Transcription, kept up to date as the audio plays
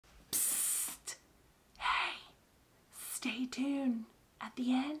stay tuned. At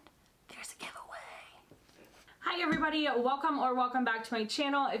the end, there's a giveaway. Hi everybody, welcome back to my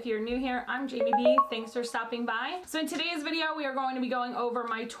channel. If you're new here, I'm Jamie B. Thanks for stopping by. So in today's video, we are going to be going over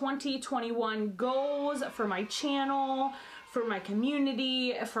my 2021 goals for my channel, for my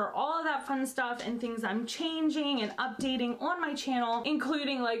community, for all of that fun stuff and things I'm changing and updating on my channel,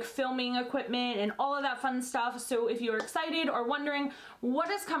 including like filming equipment and all of that fun stuff. So if you're excited or wondering what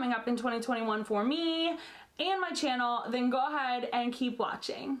is coming up in 2021 for me and my channel, then go ahead and keep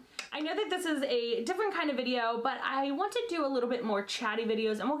watching. I know that this is a different kind of video, but I want to do a little bit more chatty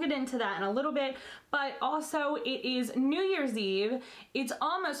videos, and we'll get into that in a little bit. But also, it is New Year's Eve. It's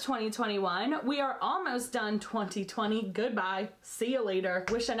almost 2021. We are almost done 2020. Goodbye. See you later.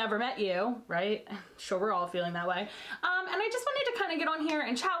 Wish I never met you, right? I'm sure we're all feeling that way. And I just wanted to kind of get on here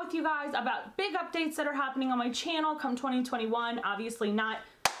and chat with you guys about big updates that are happening on my channel come 2021. Obviously not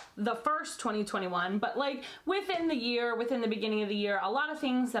the first 2021, but like within the year, within the beginning of the year, a lot of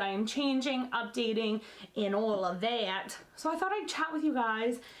things that I am changing, updating, and all of that. So I thought I'd chat with you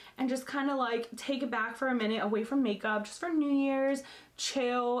guys and just kind of like take it back for a minute away from makeup, just for New Year's,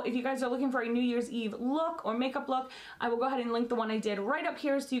 chill. If you guys are looking for a New Year's Eve look or makeup look, I will go ahead and link the one I did right up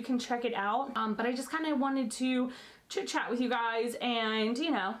here so you can check it out. But I just kind of wanted to chit chat with you guys and, you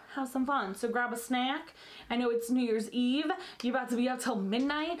know, have some fun. So grab a snack. I know it's New Year's Eve. You're about to be up till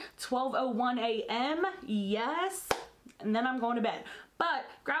midnight, 12:01 a.m. Yes. And then I'm going to bed. But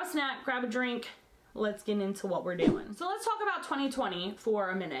grab a snack, grab a drink. Let's get into what we're doing. So let's talk about 2020 for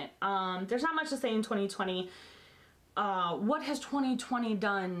a minute. There's not much to say in 2020. What has 2020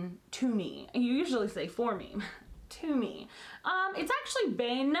 done to me? You usually say for me. To me. It's actually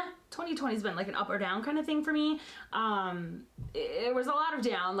been, 2020's been like an up or down kind of thing for me. It was a lot of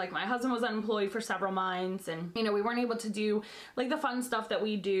down. Like my husband was unemployed for several months, and you know, we weren't able to do like the fun stuff that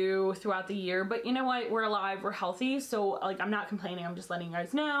we do throughout the year, but you know what, we're alive, we're healthy, so like I'm not complaining. I'm just letting you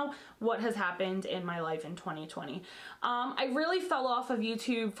guys know what has happened in my life in 2020. I really fell off of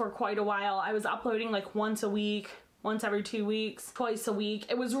YouTube for quite a while. I was uploading like once a week, once every 2 weeks, twice a week.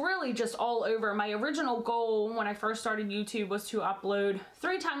 It was really just all over. My original goal when I first started YouTube was to upload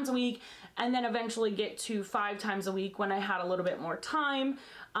 3 times a week and then eventually get to 5 times a week when I had a little bit more time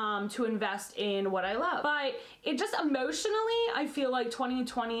to invest in what I love. But it just emotionally, I feel like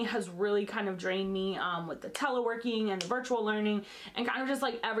 2020 has really kind of drained me with the teleworking and the virtual learning and kind of just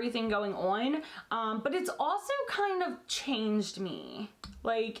like everything going on. But it's also kind of changed me,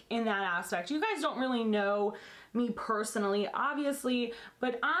 like in that aspect. You guys don't really know me personally, obviously,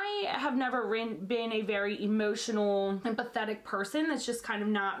 but I have never been a very emotional, empathetic person. That's just kind of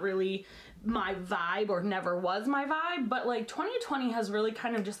not really my vibe, or never was my vibe. But like 2020 has really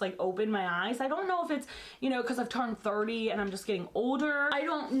kind of just like opened my eyes. I don't know if it's, you know, because I've turned 30 and I'm just getting older. I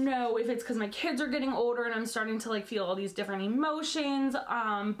don't know if it's because my kids are getting older and I'm starting to like feel all these different emotions.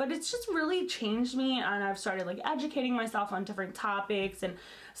 But it's just really changed me, and I've started like educating myself on different topics and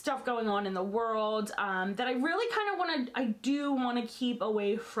stuff going on in the world that I really kind of I do want to keep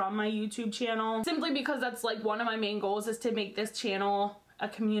away from my YouTube channel, simply because that's like one of my main goals, is to make this channel a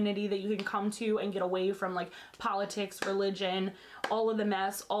community that you can come to and get away from like politics, religion, all of the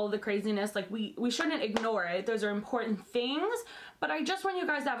mess, all of the craziness. Like we shouldn't ignore it. Those are important things, but I just want you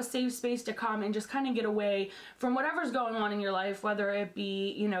guys to have a safe space to come and just kind of get away from whatever's going on in your life, whether it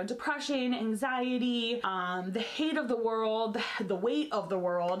be, you know, depression, anxiety, the hate of the world, the weight of the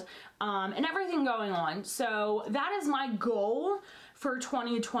world, and everything going on. So that is my goal for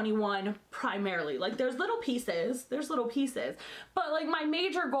 2021 primarily. Like there's little pieces, but like my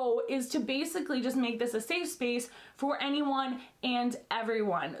major goal is to basically just make this a safe space for anyone and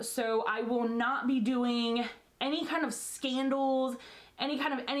everyone. So I will not be doing any kind of scandals, any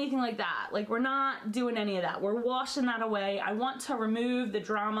kind of anything like that. Like we're not doing any of that. We're washing that away. I want to remove the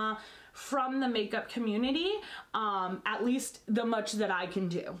drama from the makeup community, at least the much that I can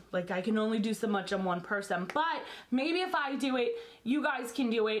do. Like I can only do so much on one person, but maybe if I do it, you guys can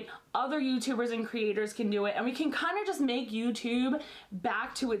do it, other YouTubers and creators can do it, and we can kind of just make YouTube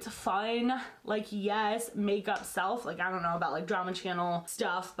back to its fun, like yes, makeup self. Like I don't know about like drama channel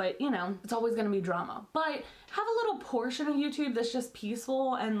stuff, but you know, it's always gonna be drama. But have a little portion of YouTube that's just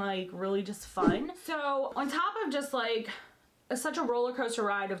peaceful and like really just fun. So on top of just like such a roller coaster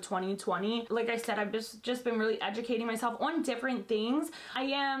ride of 2020. Like I said, I've just been really educating myself on different things. I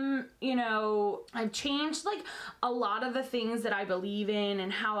am, you know, I've changed like a lot of the things that I believe in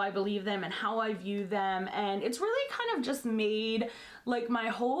and how I believe them and how I view them, and it's really kind of just made like my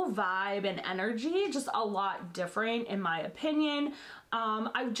whole vibe and energy just a lot different in my opinion.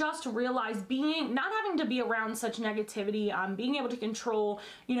 I've just realized not having to be around such negativity, being able to control,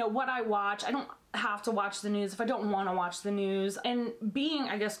 you know, what I watch. have to watch the news, if I don't want to watch the news. And being,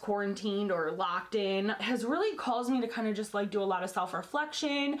 I guess, quarantined or locked in has really caused me to kind of just like do a lot of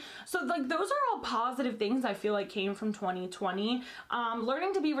self-reflection. So like those are all positive things I feel like came from 2020.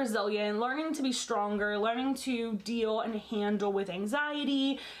 Learning to be resilient, learning to be stronger, learning to deal and handle with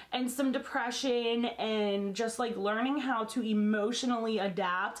anxiety and some depression, and just like learning how to emotionally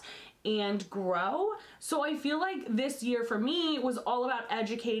adapt and grow. So I feel like this year for me was all about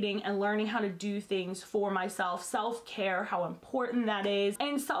educating and learning how to do things for myself. Self-care, how important that is.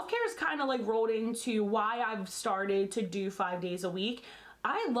 And self-care is kind of like rolled into why I've started to do 5 days a week.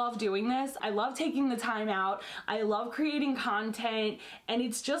 I love doing this. I love taking the time out. I love creating content, and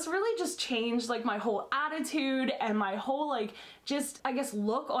it's just really just changed like my whole attitude and my whole like just, I guess,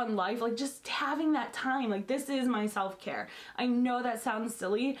 look on life. Like just having that time, like this is my self-care. I know that sounds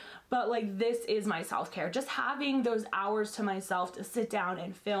silly, but like this is my self-care. Just having those hours to myself to sit down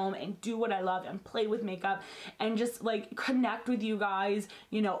and film and do what I love and play with makeup and just like connect with you guys,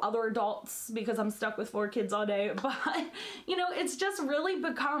 you know, other adults, because I'm stuck with 4 kids all day. But you know, it's just really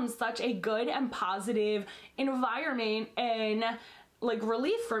become such a good and positive environment and like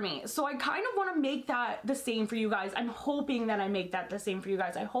relief for me. So I kind of want to make that the same for you guys. I'm hoping that I make that the same for you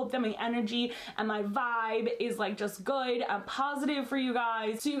guys. I hope that my energy and my vibe is like just good and positive for you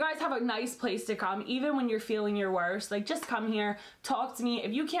guys. So you guys have a nice place to come even when you're feeling your worst. Like just come here, talk to me.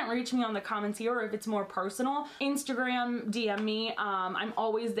 If you can't reach me on the comments here, or if it's more personal, Instagram, DM me. I'm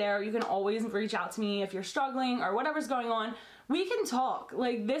always there. You can always reach out to me if you're struggling or whatever's going on. We can talk.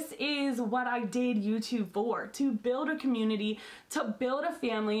 Like this is what I did YouTube for, to build a community, to build a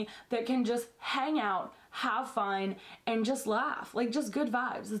family that can just hang out, have fun, and just laugh. Like just good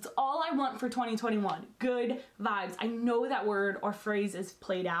vibes. That's all I want for 2021. Good vibes. I know that word or phrase is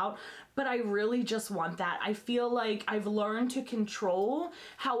played out, but I really just want that. I feel like I've learned to control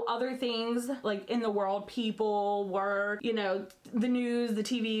how other things like in the world, people, work, you know, the news, the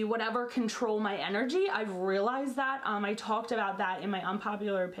TV, whatever, control my energy. I've realized that. I talked about that in my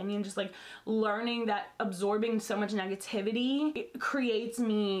unpopular opinion, just like learning that absorbing so much negativity, it creates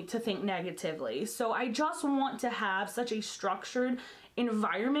me to think negatively. So I just want to have such a structured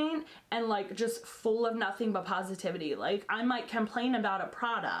environment and like just full of nothing but positivity. Like I might complain about a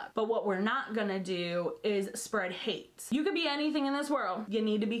product, but what we're not gonna do is spread hate. You could be anything in this world. You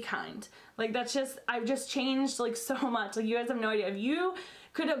need to be kind. Like that's just, I've just changed like so much. Like you guys have no idea. If you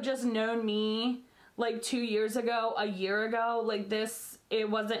could have just known me like 2 years ago, a year ago, like this, it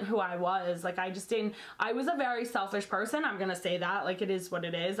wasn't who I was. Like I just didn't, I was a very selfish person. I'm gonna say that, like it is what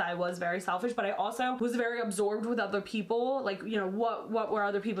it is. I was very selfish, but I also was very absorbed with other people. Like, you know, what were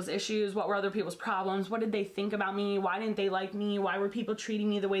other people's issues? What were other people's problems? What did they think about me? Why didn't they like me? Why were people treating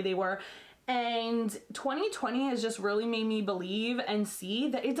me the way they were? And 2020 has just really made me believe and see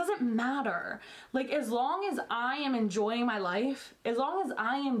that it doesn't matter. Like as long as I am enjoying my life, as long as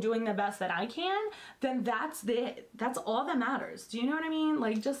I am doing the best that I can, then that's it. That's all that matters. Do you know what I mean?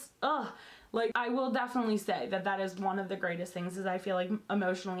 Like just, like I will definitely say that that is one of the greatest things, is I feel like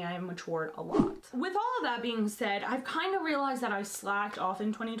emotionally I have matured a lot. With all of that being said, I've kind of realized that I slacked off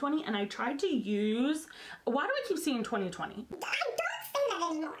in 2020, and I tried to use, why do I keep seeing 2020? I don't say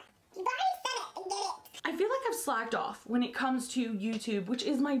that anymore. You've already said it and get it. I feel like I've slacked off when it comes to YouTube, which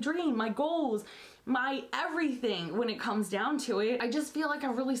is my dream, my goals, my everything when it comes down to it. I just feel like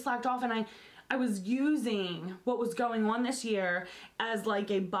I really slacked off, and I was using what was going on this year as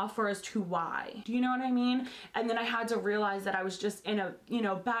like a buffer as to why. Do you know what I mean? And then I had to realize that I was just in a, you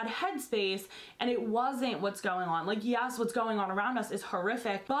know, bad headspace, and it wasn't what's going on. Like, yes, what's going on around us is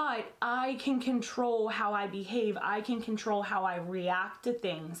horrific, but I can control how I behave. I can control how I react to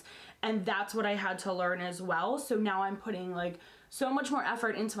things. And that's what I had to learn as well. So now I'm putting like so much more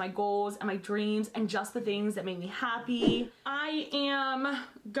effort into my goals and my dreams and just the things that make me happy. I am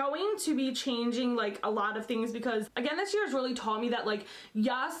going to be changing like a lot of things, because again, this year has really taught me that like,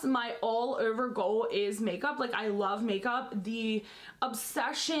 yes, my all over goal is makeup. Like I love makeup. The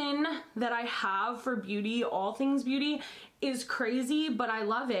obsession that I have for beauty, all things beauty, is crazy, but I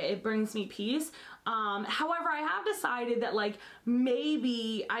love it. It brings me peace. However, I have decided that like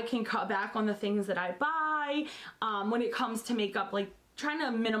maybe I can cut back on the things that I buy when it comes to makeup, like trying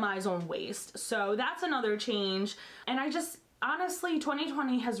to minimize on waste. So that's another change. And I just, honestly,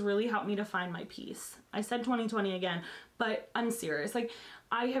 2020 has really helped me to find my peace. I said 2020 again, but I'm serious. Like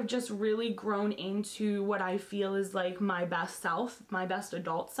I have just really grown into what I feel is like my best self, my best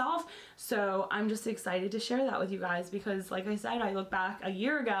adult self. So I'm just excited to share that with you guys, because like I said, I look back a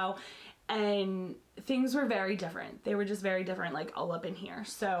year ago and things were very different. They were just very different, like all up in here.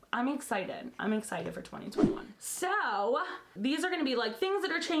 So I'm excited. I'm excited for 2021. So these are gonna be like things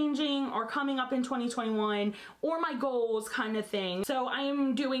that are changing or coming up in 2021 or my goals kind of thing. So I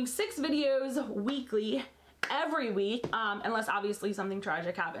am doing 6 videos weekly, every week, unless obviously something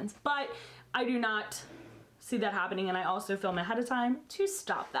tragic happens. But I do not see that happening, and I also film ahead of time to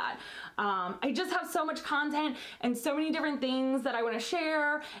stop that. I just have so much content and so many different things that I want to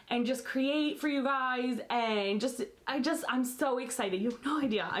share and just create for you guys, and I'm so excited. You have no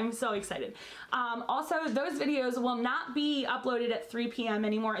idea. I'm so excited. Also, those videos will not be uploaded at 3 p.m.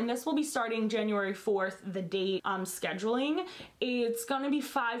 anymore, and this will be starting January 4th, the date scheduling. It's gonna be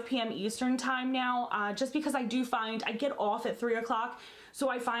 5 p.m. Eastern time now, just because I do find I get off at 3 o'clock. So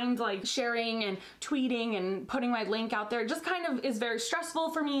I find like sharing and tweeting and putting my link out there just kind of is very stressful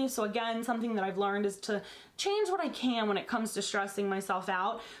for me. So again, something that I've learned is to change what I can when it comes to stressing myself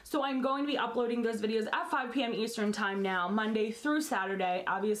out. So I'm going to be uploading those videos at 5 p.m. Eastern time now, Monday through Saturday.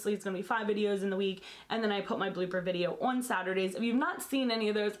 Obviously it's gonna be 5 videos in the week, and then I put my blooper video on Saturdays. If you've not seen any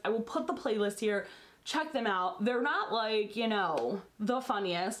of those, I will put the playlist here. Check them out. They're not like, you know, the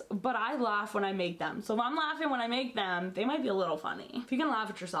funniest, but I laugh when I make them. So if I'm laughing when I make them, they might be a little funny. If you can laugh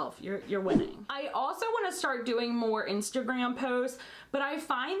at yourself, you're winning. I also want to start doing more Instagram posts, but I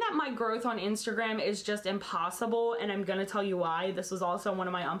find that my growth on Instagram is just impossible, and I'm gonna tell you why. This was also one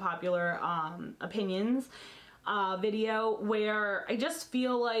of my unpopular opinions video, where I just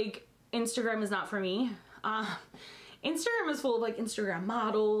feel like Instagram is not for me. Instagram is full of like Instagram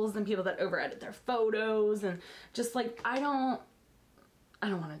models and people that over edit their photos, and just like I don't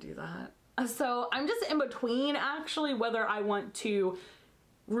want to do that. So I'm just in between actually whether I want to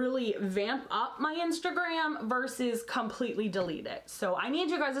really vamp up my Instagram versus completely delete it. So I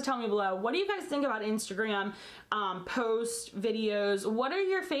need you guys to tell me below, what do you guys think about Instagram posts, videos? What are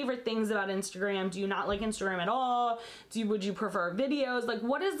your favorite things about Instagram? Do you not like Instagram at all? Would you prefer videos? Like,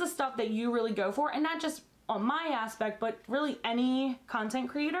 what is the stuff that you really go for? And not just on my aspect, but really any content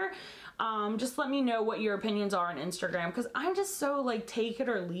creator. Just let me know what your opinions are on Instagram, because I'm just so like take it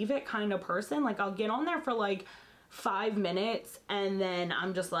or leave it kind of person. Like I'll get on there for like 5 minutes and then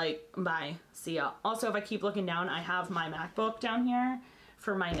I'm just like, bye, see ya. Also, if I keep looking down, I have my MacBook down here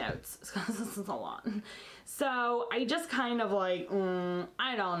for my notes, because this is a lot. So I just kind of like,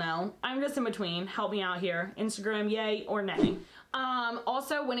 I don't know. I'm just in between. Help me out here. Instagram, yay or nay.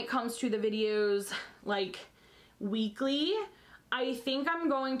 Also, when it comes to the videos, like weekly, I think I'm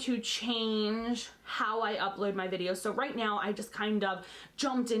going to change how I upload my videos. So right now I just kind of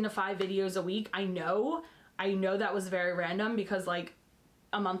jumped into 5 videos a week. I know that was very random, because like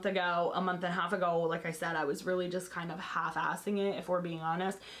a month and a half ago, like I said, I was really just kind of half-assing it, if we're being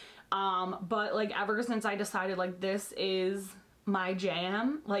honest. But like ever since I decided like this is my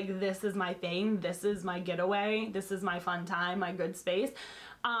jam, like this is my thing, this is my getaway, this is my fun time, my good space,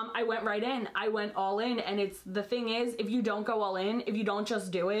 I went right in. I went all in, and the thing is, if you don't go all in, if you don't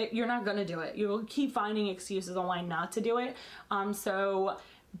just do it, you're not gonna do it. You'll keep finding excuses on why not to do it.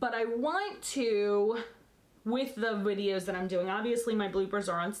 But I want to, with the videos that I'm doing, obviously my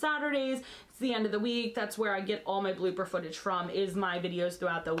bloopers are on Saturdays. It's the end of the week. That's where I get all my blooper footage from, is my videos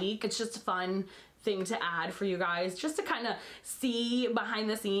throughout the week. It's just a fun thing to add for you guys, just to kind of see behind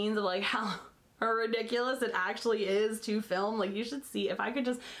the scenes of like how ridiculous it actually is to film. Like, you should see. If I could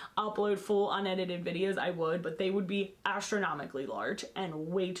just upload full unedited videos, I would, but they would be astronomically large and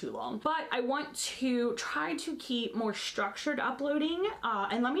way too long. But I want to try to keep more structured uploading,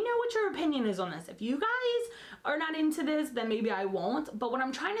 and let me know what your opinion is on this. If you guys are not into this, then maybe I won't. But what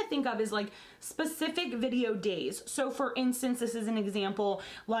I'm trying to think of is like specific video days. So for instance, this is an example,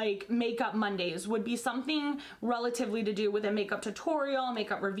 like Makeup Mondays would be something relatively to do with a makeup tutorial,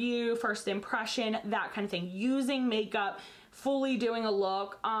 makeup review, first impression, that kind of thing, using makeup, fully doing a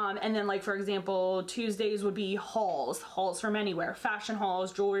look. And then like, for example, Tuesdays would be hauls from anywhere, fashion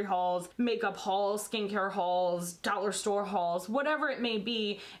hauls, jewelry hauls, makeup hauls, skincare hauls, dollar store hauls, whatever it may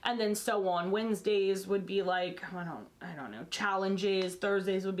be. And then so on. Wednesdays would be like, I don't know, challenges.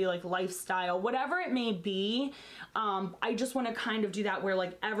 Thursdays would be like lifestyle, whatever it may be. I just want to kind of do that where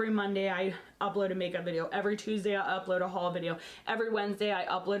like every Monday I upload a makeup video, every Tuesday I upload a haul video, every Wednesday I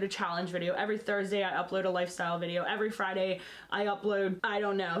upload a challenge video, every Thursday I upload a lifestyle video, every Friday I upload, I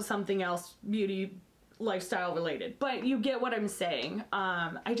don't know, something else beauty lifestyle related. But you get what I'm saying.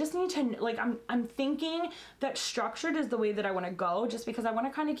 I just need to, like, I'm thinking that structured is the way that I want to go, just because I want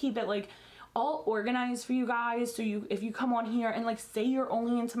to kind of keep it like all organized for you guys. So if you come on here and like say you're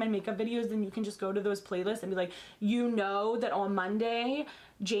only into my makeup videos, then you can just go to those playlists and be like, you know that on Monday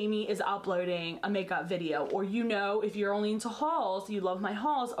Jamie is uploading a makeup video, or you know, if you're only into hauls, you love my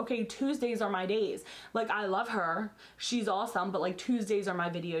hauls, okay, Tuesdays are my days. Like, I love her, she's awesome, but like Tuesdays are my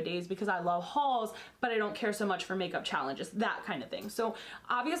video days because I love hauls, but I don't care so much for makeup challenges, that kind of thing. So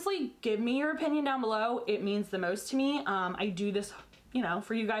obviously give me your opinion down below. It means the most to me. I do this, you know,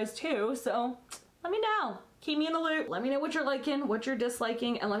 for you guys too, so let me know. Keep me in the loop. Let me know what you're liking, what you're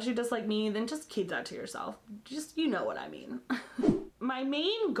disliking. Unless you dislike me, then just keep that to yourself. Just, you know what I mean. My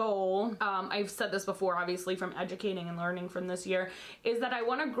main goal, I've said this before, obviously, from educating and learning from this year, is that I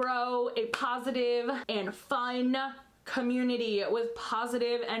want to grow a positive and fun community with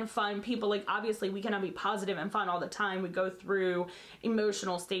positive and fun people. Like, obviously we cannot be positive and fun all the time. We go through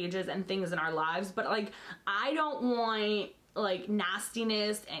emotional stages and things in our lives, but like, I don't want like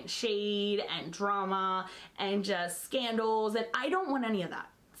nastiness and shade and drama and just scandals, and I don't want any of that.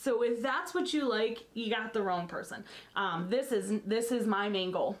 So if that's what you like, you got the wrong person. This is my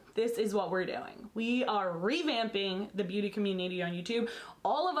main goal. This is what we're doing. We are revamping the beauty community on YouTube.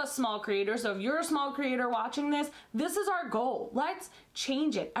 All of us small creators, so if you're a small creator watching this is our goal. Let's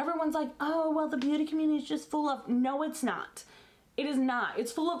change it. Everyone's like, oh, well, the beauty community is just full of, no, it's not. It is not.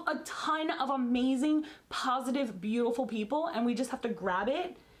 It's full of a ton of amazing, positive, beautiful people, and we just have to grab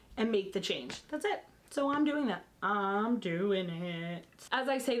it and make the change. That's it. So I'm doing that. I'm doing it. As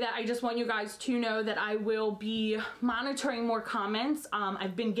I say that, I just want you guys to know that I will be monitoring more comments.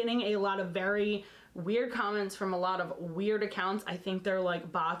 I've been getting a lot of very weird comments from a lot of weird accounts. I think they're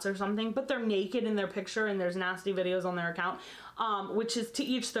like bots or something, but they're naked in their picture and there's nasty videos on their account, which is to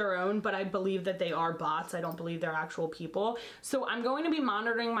each their own, but I believe that they are bots. I don't believe they're actual people. So I'm going to be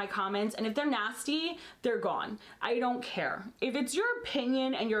monitoring my comments, and if they're nasty, they're gone. I don't care. If it's your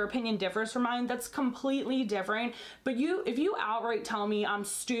opinion and your opinion differs from mine, that's completely different. But if you outright tell me I'm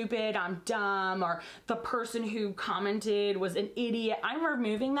stupid, I'm dumb, or the person who commented was an idiot, I'm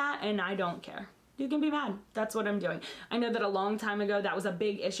removing that and I don't care. You can be mad. That's what I'm doing. I know that a long time ago that was a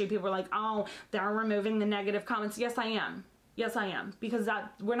big issue. People were like, oh, they're removing the negative comments. Yes, I am. Yes, I am. Because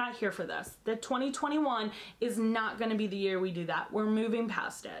we're not here for this. The 2021 is not going to be the year we do that. We're moving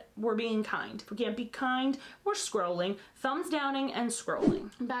past it. We're being kind. If we can't be kind, we're scrolling. Thumbs downing and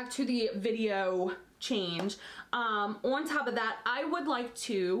scrolling. Back to the video change. On top of that, I would like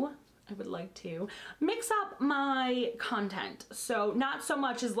to mix up my content. So not so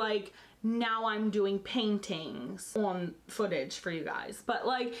much as like, now I'm doing paintings on footage for you guys, but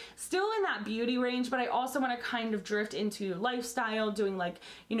like still in that beauty range, but I also want to kind of drift into lifestyle, doing like,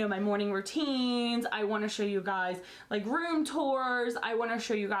 you know, my morning routines. I want to show you guys like room tours. I want to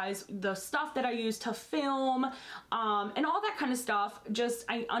show you guys the stuff that I use to film, and all that kind of stuff. Just,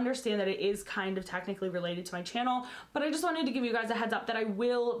 I understand that it is kind of technically related to my channel, but I just wanted to give you guys a heads up that I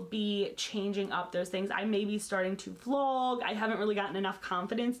will be changing up those things. I may be starting to vlog. I haven't really gotten enough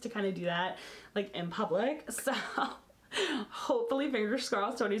confidence to kind of do that like in public, so hopefully, fingers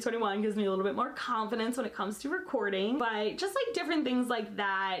crossed, 2021 gives me a little bit more confidence when it comes to recording. But just like different things like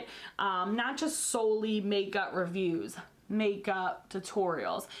that, not just solely makeup reviews, makeup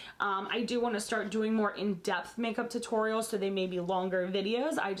tutorials. I do want to start doing more in-depth makeup tutorials, so they may be longer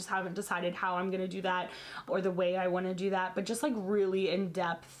videos. I just haven't decided how I'm going to do that or the way I want to do that, but just like really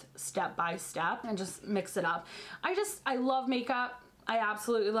in-depth, step by step, and just mix it up. I love makeup. I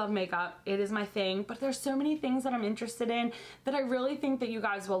absolutely love makeup. It is my thing, but there's so many things that I'm interested in that I really think that you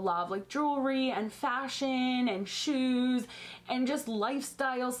guys will love, like jewelry and fashion and shoes and just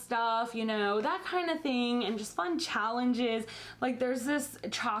lifestyle stuff, you know, that kind of thing, and just fun challenges. Like there's this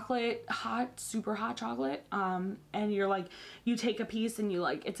chocolate, super hot chocolate, and you're like, you take a piece and you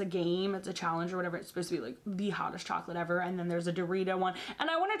like, it's a game, it's a challenge or whatever. It's supposed to be like the hottest chocolate ever. And then there's a Dorito one, and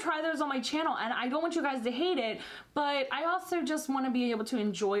I want to try those on my channel, and I don't want you guys to hate it, but I also just want to be able to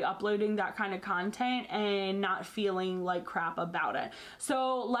enjoy uploading that kind of content and not feeling like crap about it.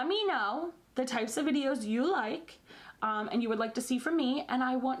 So let me know the types of videos you like, and you would like to see from me, and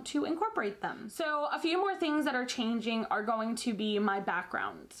I want to incorporate them. So a few more things that are changing are going to be my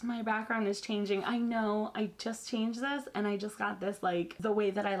background. My background is changing. I know I just changed this and I just got this like the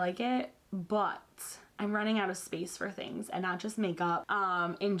way that I like it, but I'm running out of space for things, and not just makeup,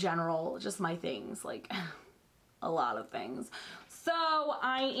 in general, just my things, like a lot of things. So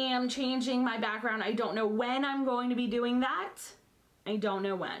I am changing my background. I don't know when I'm going to be doing that. I don't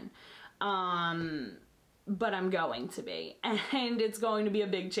know when. But I'm going to be, and it's going to be a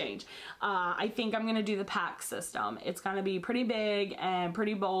big change. I think I'm going to do the pack system. It's going to be pretty big and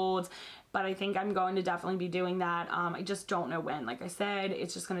pretty bold, but I think I'm going to definitely be doing that. I just don't know when. Like I said,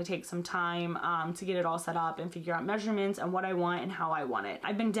 it's just going to take some time to get it all set up and figure out measurements and what I want and how I want it.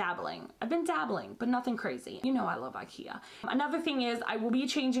 I've been dabbling, but nothing crazy. You know I love IKEA. Another thing is I will be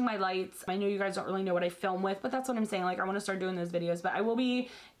changing my lights. I know you guys don't really know what I film with, but that's what I'm saying. Like, I want to start doing those videos, but I will be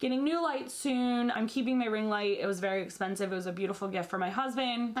getting new lights soon. I'm keeping my ring light. It was very expensive. It was a beautiful gift for my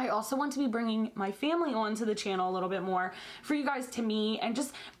husband. I also want to be bringing my family onto the channel a little bit more for you guys to meet and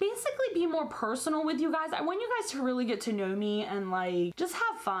just basically be more personal with you guys. I want you guys to really get to know me and like just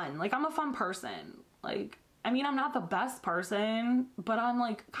have fun. Like, I'm a fun person. Like, I mean, I'm not the best person, but I'm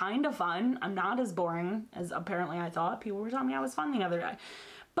like kind of fun. I'm not as boring as apparently I thought. People were telling me I was fun the other day.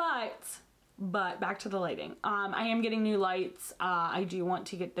 But back to the lighting. I am getting new lights. I do want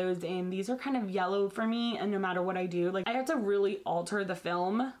to get those in. These are kind of yellow for me, and no matter what I do, like, I have to really alter the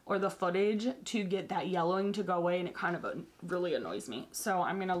film or the footage to get that yellowing to go away, and it kind of really annoys me. So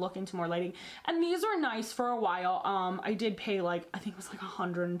I'm gonna look into more lighting. And these are nice for a while. I did pay like, I think it was like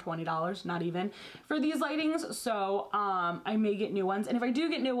 $120, not even, for these lightings. So I may get new ones. And if I do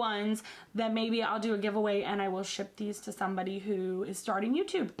get new ones, then maybe I'll do a giveaway and I will ship these to somebody who is starting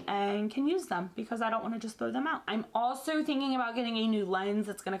YouTube and can use them, because I don't want to just throw them out. I'm also thinking about getting a new lens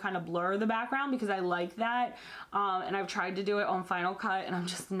that's going to kind of blur the background, because I like that. And I've tried to do it on Final Cut and I'm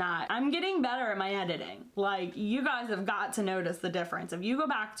just not. I'm getting better at my editing. Like, you guys have got to notice the difference. If you go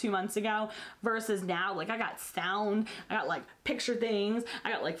back 2 months ago versus now, like, I got sound, I got like picture things,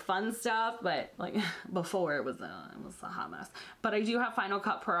 I got like fun stuff, but like before it was a hot mess. But I do have Final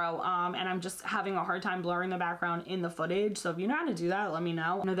Cut Pro, and I'm just having a hard time blurring the background in the footage. So if you know how to do that, let me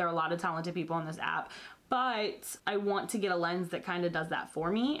know. I know there are a lot of talented people on this app, but I want to get a lens that kind of does that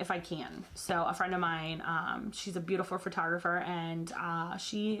for me if I can. So a friend of mine, she's a beautiful photographer, and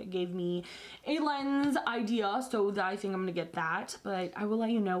she gave me a lens idea, so that I think I'm gonna get that. But I will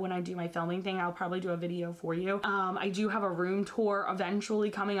let you know when I do my filming thing. I'll probably do a video for you. I do have a room tour eventually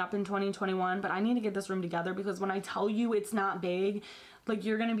coming up in 2021, but I need to get this room together, because when I tell you it's not big, like,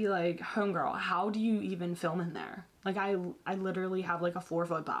 you're gonna be like, homegirl, how do you even film in there? Like, I literally have like a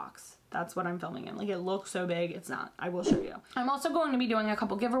 4-foot box. That's what I'm filming in. Like, it looks so big. It's not. I will show you. I'm also going to be doing a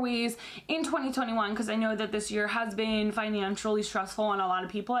couple giveaways in 2021, because I know that this year has been financially stressful on a lot of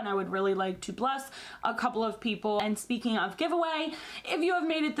people, and I would really like to bless a couple of people. And speaking of giveaway, if you have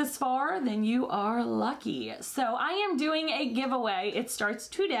made it this far, then you are lucky. So I am doing a giveaway. It starts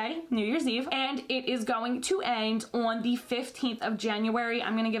today, New Year's Eve, and it is going to end on the 15th of January.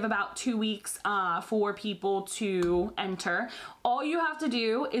 I'm going to give about 2 weeks for people to enter. All you have to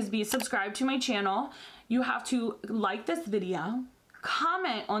do is be subscribed to my channel. You have to like this video,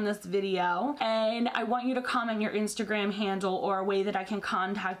 comment on this video, and I want you to comment your Instagram handle or a way that I can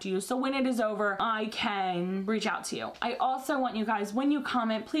contact you, so when it is over, I can reach out to you. I also want you guys, when you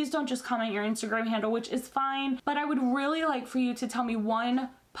comment, please don't just comment your Instagram handle, which is fine, but I would really like for you to tell me one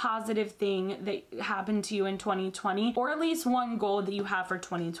positive thing that happened to you in 2020, or at least one goal that you have for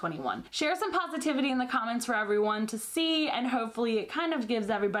 2021. Share some positivity in the comments for everyone to see, and hopefully it kind of gives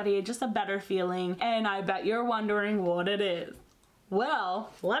everybody just a better feeling. And I bet you're wondering what it is.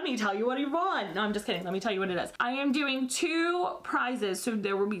 Well, let me tell you what you won. No, I'm just kidding. Let me tell you what it is. I am doing 2 prizes, so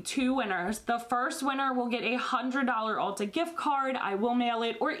there will be 2 winners. The first winner will get a $100 Ulta gift card. I will mail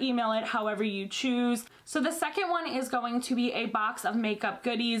it or email it, however you choose. So the second one is going to be a box of makeup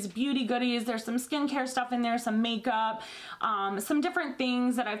goodies, beauty goodies. There's some skincare stuff in there, some makeup, some different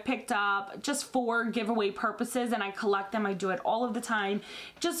things that I've picked up just for giveaway purposes, and I collect them. I do it all of the time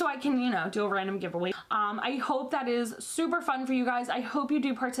just so I can, you know, do a random giveaway. I hope that is super fun for you guys. I hope you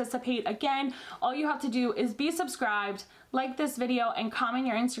do participate. Again, all you have to do is be subscribed, like this video, and comment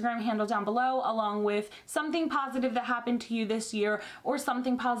your Instagram handle down below, along with something positive that happened to you this year or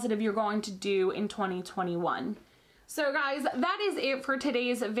something positive you're going to do in 2021. So guys, that is it for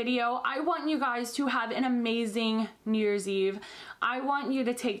today's video. I want you guys to have an amazing New Year's Eve. I want you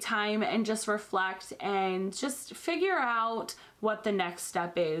to take time and just reflect and just figure out what the next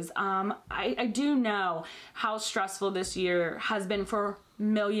step is. I do know how stressful this year has been for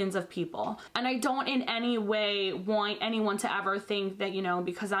millions of people, and I don't in any way want anyone to ever think that, you know,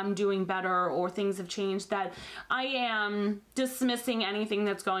 because I'm doing better or things have changed, that I am dismissing anything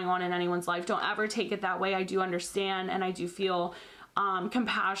that's going on in anyone's life. Don't ever take it that way. I do understand, and I do feel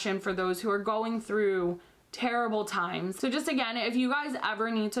compassion for those who are going through terrible times. So just again, if you guys ever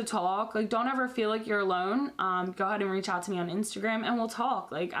need to talk, like, don't ever feel like you're alone. Go ahead and reach out to me on Instagram and we'll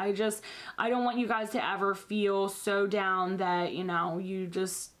talk. Like, I don't want you guys to ever feel so down that, you know, you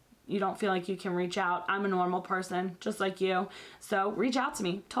don't feel like you can reach out. I'm a normal person just like you. So reach out to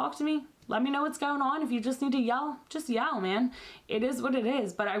me, talk to me. let me know what's going on. If you just need to yell, just yell, man. It is what it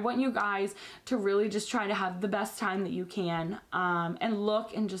is. But I want you guys to really just try to have the best time that you can, and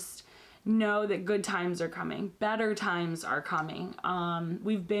look and just know that good times are coming. Better times are coming.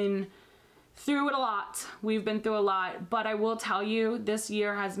 We've been through it a lot. We've been through a lot, but I will tell you, this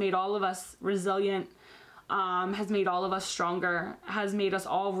year has made all of us resilient, has made all of us stronger, has made us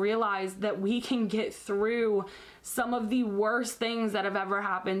all realize that we can get through some of the worst things that have ever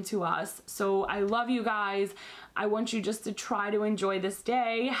happened to us. So I love you guys. I want you just to try to enjoy this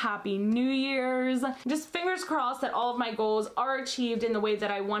day. Happy New Year's. Just fingers crossed that all of my goals are achieved in the way that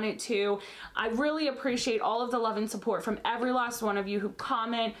I want it to. I really appreciate all of the love and support from every last one of you who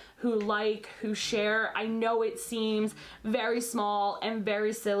comment, who like, who share. I know it seems very small and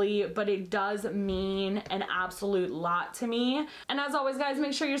very silly, but it does mean an absolute lot to me. And as always, guys,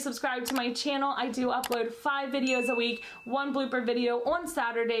 make sure you're subscribed to my channel. I do upload 5 videos a week, 1 blooper video on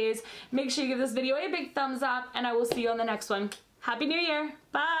Saturdays. Make sure you give this video a big thumbs up, and I will see you on the next one. Happy New Year.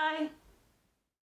 Bye.